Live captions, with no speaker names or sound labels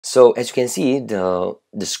So as you can see, the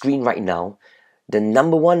screen right now, the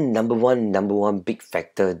number one big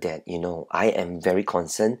factor that I am very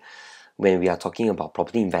concerned when we are talking about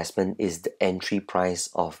property investment is the entry price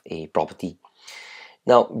of a property.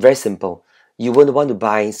 Now, very simple. You wouldn't want to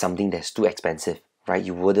buy something that's too expensive, right?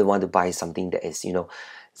 You wouldn't want to buy something that is,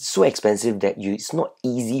 so expensive that it's not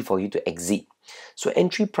easy for you to exit. So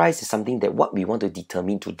entry price is something that what we want to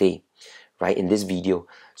determine today, right, in this video.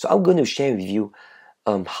 So I'm going to share with you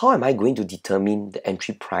how am I going to determine the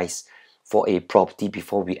entry price for a property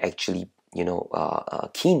before we actually,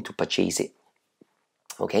 keen to purchase it.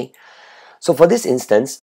 Okay. So for this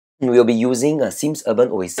instance, we'll be using Sims Urban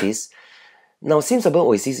Oasis. Now, Sims Urban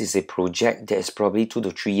Oasis is a project that is probably 2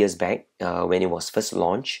 to 3 years back when it was first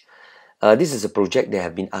launched. This is a project that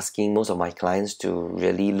I've been asking most of my clients to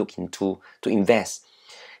really look into to invest.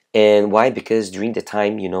 And why? Because during the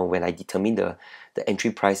time, when I determine the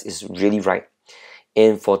entry price is really right.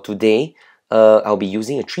 And for today, I'll be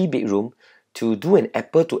using a 3-bedroom to do an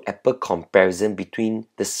apple-to-apple comparison between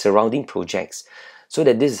the surrounding projects, so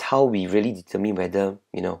that this is how we really determine whether,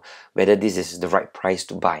 whether this is the right price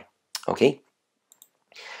to buy. Okay.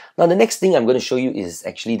 Now, the next thing I'm going to show you is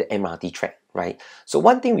actually the MRT track, right? So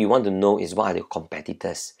one thing we want to know is what are the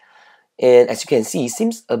competitors. And as you can see,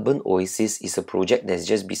 Sims Urban Oasis is a project that's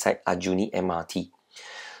just beside Aljunied MRT.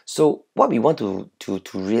 So what we want to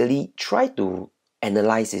really try to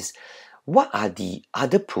analyze is what are the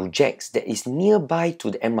other projects that is nearby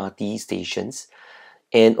to the MRT stations,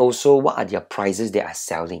 and also what are their prices they are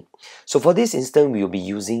selling. So for this instance, we will be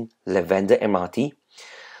using Lavender MRT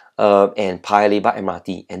and Paya Lebar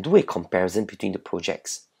MRT and do a comparison between the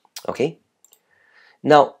projects. Okay.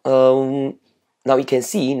 Now, now you can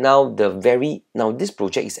see now this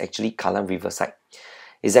project is actually Kallang Riverside.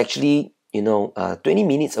 It's actually 20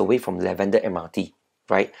 minutes away from Lavender MRT,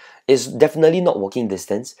 right? It's definitely not walking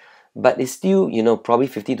distance, but it's still probably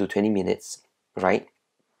 15 to 20 minutes, right?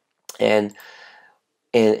 And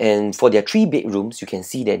for their 3 bedrooms, you can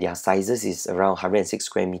see that their sizes is around 106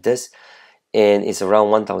 square meters, and it's around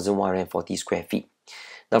 1,140 square feet.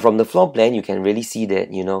 Now from the floor plan, you can really see that,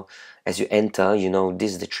 as you enter,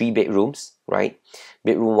 this is the 3 bedrooms, right?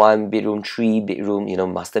 Bedroom 1, bedroom 3,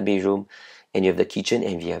 bedroom, master bedroom, and you have the kitchen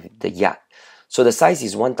and you have the yard. So the size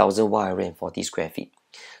is 1,140 square feet.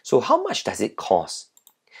 So how much does it cost?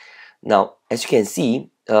 Now, as you can see,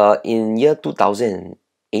 in year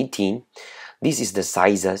 2018, this is the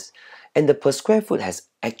sizes, and the per square foot has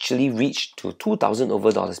actually reached to $2,000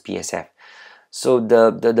 over PSF. So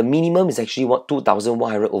the minimum is actually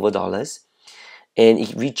 $2,100 over, and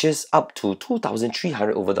it reaches up to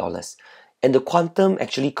 $2,300 over, and the quantum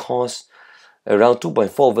actually costs around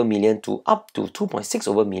 2.4 over million to up to 2.6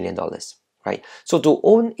 over million dollars, right? So to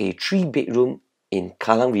own a 3-bedroom in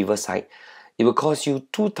Kallang Riverside, it will cost you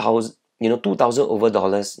 $2,000 over,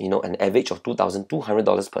 an average of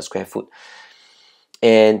 $2,200 per square foot,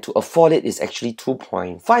 and to afford it is actually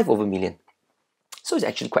 2.5 over million. So it's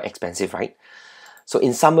actually quite expensive, right? So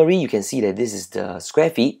in summary, you can see that this is the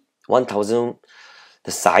square feet, 1,000,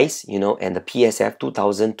 the size, and the PSF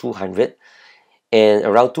 2,200, and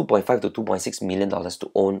around 2.5 to 2.6 million dollars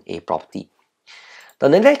to own a property. Now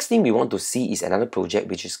the next thing we want to see is another project,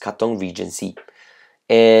 which is Katong Regency.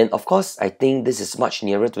 And of course, I think this is much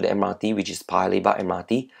nearer to the MRT, which is Paya Lebar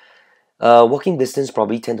MRT. Walking distance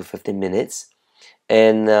probably 10 to 15 minutes.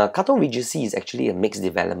 And Katong Regency is actually a mixed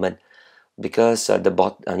development, because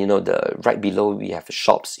the right below we have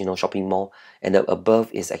shops, shopping mall, and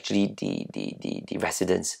above is actually the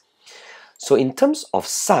residence. So in terms of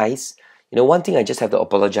size, one thing I just have to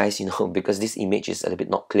apologize, because this image is a little bit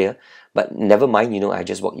not clear, but never mind, I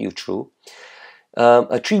just walk you through.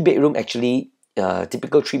 A 3-bedroom actually,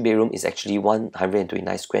 typical 3-bedroom is actually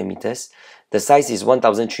 129 square meters. The size is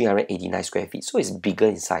 1,389 square feet, so it's bigger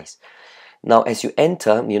in size. Now, as you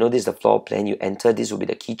enter, this is the floor plan. You enter, this will be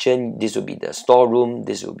the kitchen, this will be the storeroom,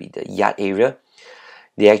 this will be the yard area.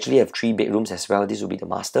 They actually have 3 bedrooms as well. This will be the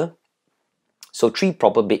master. So 3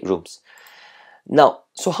 proper bedrooms. Now,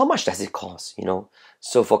 so how much does it cost?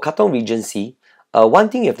 So for Katong Regency, one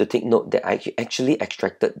thing you have to take note that I actually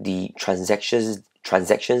extracted the transactions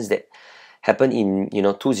that happened in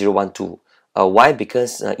 2012. Why?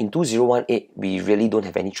 Because in 2018 we really don't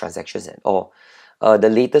have any transactions at all. The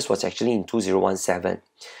latest was actually in 2017,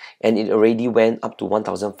 and it already went up to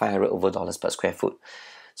 $1,500 over per square foot.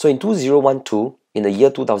 So in 2012, in the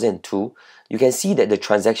year 2002, you can see that the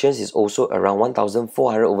transactions is also around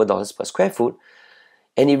 $1,400 over per square foot,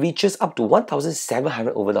 and it reaches up to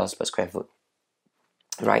 $1,700 over per square foot,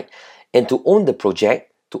 right? And to own the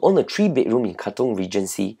project, to own a 3-bedroom in Katong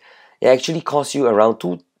Regency, it actually costs you around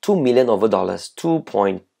 $2 million over,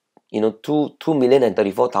 2.2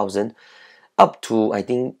 2,234,000 up to I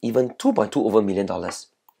think even 2.2 over million dollars,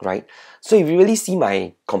 right? So if you really see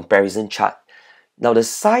my comparison chart, now the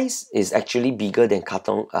size is actually bigger than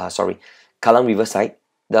Kallang Riverside.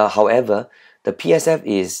 However, the PSF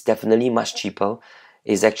is definitely much cheaper.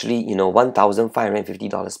 It's actually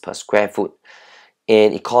 $1,550 per square foot,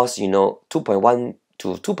 and it costs 2.1 to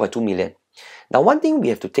 2.2 million. Now, one thing we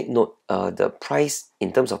have to take note, the price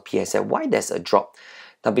in terms of PSF, why there's a drop.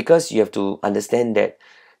 Now, because you have to understand that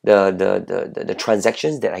the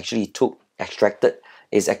transactions that actually extracted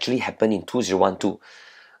is actually happened in 2012,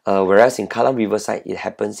 whereas in Kallang Riverside it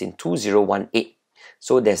happens in 2018.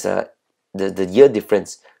 So there's the year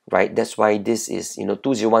difference, right? That's why this is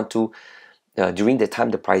 2012. During the time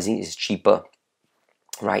the pricing is cheaper,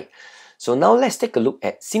 right? So now let's take a look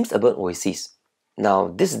at Sims Urban Oasis. Now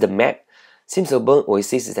this is the map. Sims Urban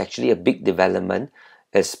Oasis is actually a big development.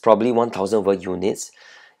 It's probably 1,000 over units,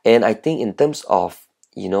 and I think in terms of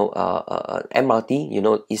MRT,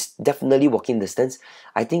 it's definitely walking distance.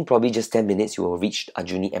 I think probably just 10 minutes you will reach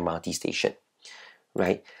Ajuni MRT station,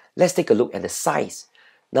 right? Let's take a look at the size.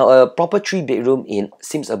 Now, a proper 3-bedroom in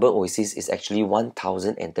Sims Urban Oasis is actually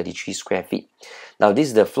 1,033 square feet. Now, this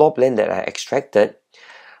is the floor plan that I extracted.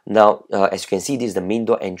 Now, as you can see, this is the main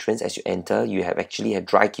door entrance. As you enter, you have actually a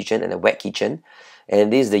dry kitchen and a wet kitchen.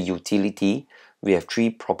 And this is the utility. We have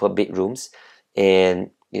 3 proper bedrooms.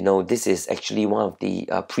 And, this is actually one of the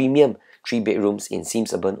premium 3 bedrooms in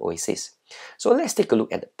Sims Urban Oasis. So, let's take a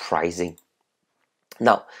look at the pricing.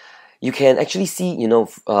 Now, you can actually see,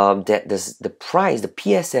 that the price, the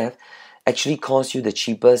PSF, actually costs you the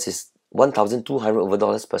cheapest is $1,200 over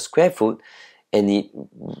dollars per square foot, and it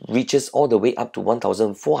reaches all the way up to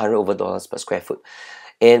 $1,400 over dollars per square foot.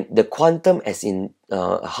 And the quantum, as in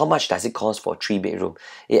how much does it cost for a 3-bedroom?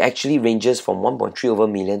 It actually ranges from 1.3 over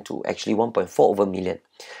million to actually 1.4 over million,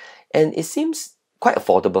 and it seems quite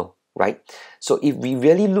affordable, right? So if we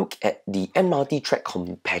really look at the MRT track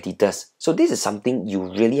competitors, so this is something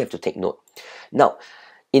you really have to take note. Now,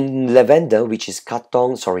 in Lavender, which is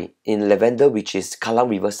Kallang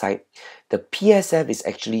Riverside, the PSF is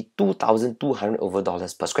actually $2,200 over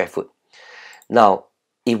dollars per square foot. Now,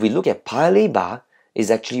 if we look at Paya Lebar, it's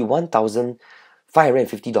actually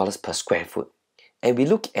 $1,550 per square foot. And we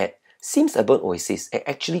look at Sims Urban Oasis, it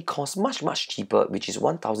actually costs much cheaper, which is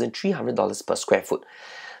 $1,300 per square foot.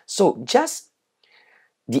 So just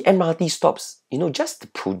the MRT stops, just the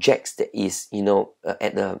projects that is,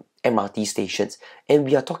 at the MRT stations, and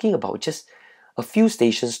we are talking about just a few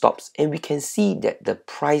station stops, and we can see that the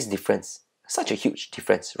price difference, such a huge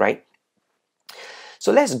difference, right?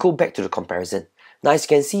 So let's go back to the comparison. Now, as you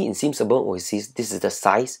can see in Sims Urban Oasis, this is the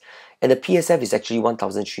size, and the PSF is actually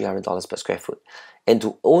 $1,300 per square foot. And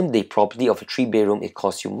to own the property of a 3-bedroom, it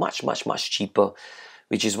costs you much cheaper,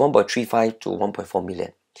 which is 1.35 to 1.4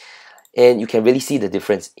 million. And you can really see the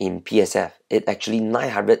difference in PSF. It's actually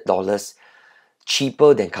 $900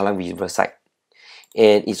 cheaper than Kallang Riverside.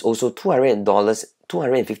 And it's also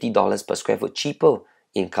 $250 per square foot cheaper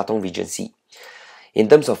in Katong Regency. In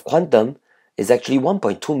terms of quantum, it's actually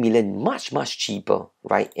 1.2 million, much cheaper,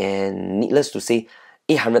 right? And needless to say,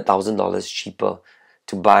 $800,000 cheaper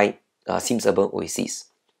to buy Sims Urban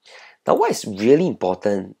Oasis. Now, what is really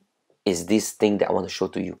important is this thing that I want to show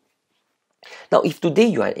to you. Now, if today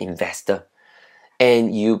you are an investor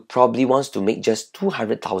and you probably wants to make just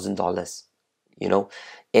 $200,000,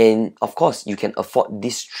 and of course you can afford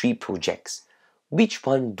these 3 projects, which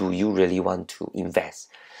one do you really want to invest?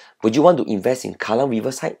 Would you want to invest in Kallang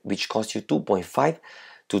Riverside, which costs you 2.5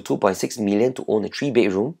 to 2.6 million to own a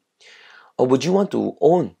 3-bedroom? Or would you want to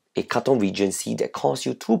own a Katong Regency that costs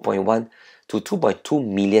you 2.1 to 2.2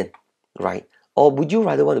 million, right? Or would you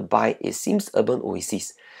rather want to buy a Sims Urban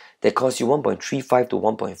Oasis that costs you 1.35 to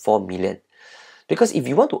 1.4 million? Because if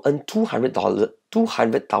you want to earn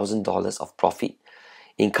 $200,000 of profit,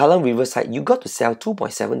 in Kallang Riverside, you got to sell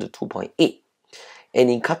 2.7 to 2.8. And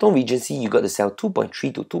in Katong Regency, you got to sell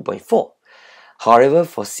 2.3 to 2.4. However,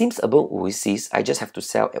 for Sims Urban Oasis, I just have to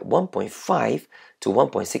sell at 1.5 to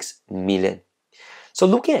 1.6 million. So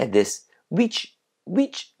looking at this, which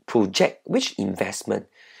project, which investment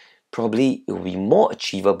probably it will be more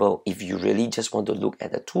achievable if you really just want to look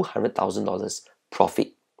at the $200,000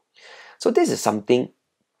 profit. So this is something,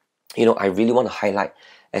 I really want to highlight,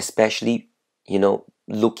 especially,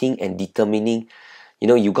 looking and determining,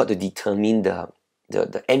 you got to determine the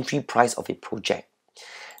entry price of a project.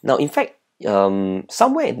 Now, in fact,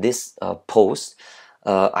 somewhere in this post,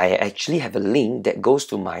 I actually have a link that goes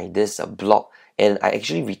to this blog, and I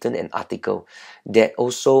actually written an article that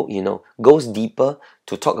also, you know, goes deeper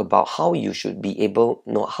to talk about how you should be able,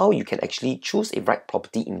 you know, how you can actually choose a right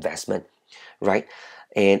property investment, right?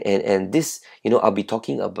 And this, you know, I'll be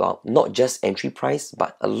talking about not just entry price,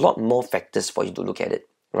 but a lot more factors for you to look at it,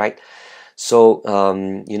 right? So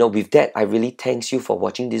you know, with that, I really thanks you for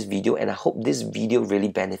watching this video, and I hope this video really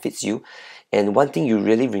benefits you. And one thing you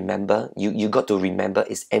really remember, you got to remember,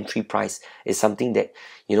 is entry price is something that,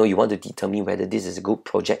 you know, you want to determine whether this is a good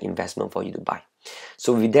project investment for you to buy.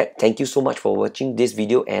 So with that, thank you so much for watching this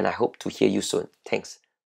video, and I hope to hear you soon. Thanks.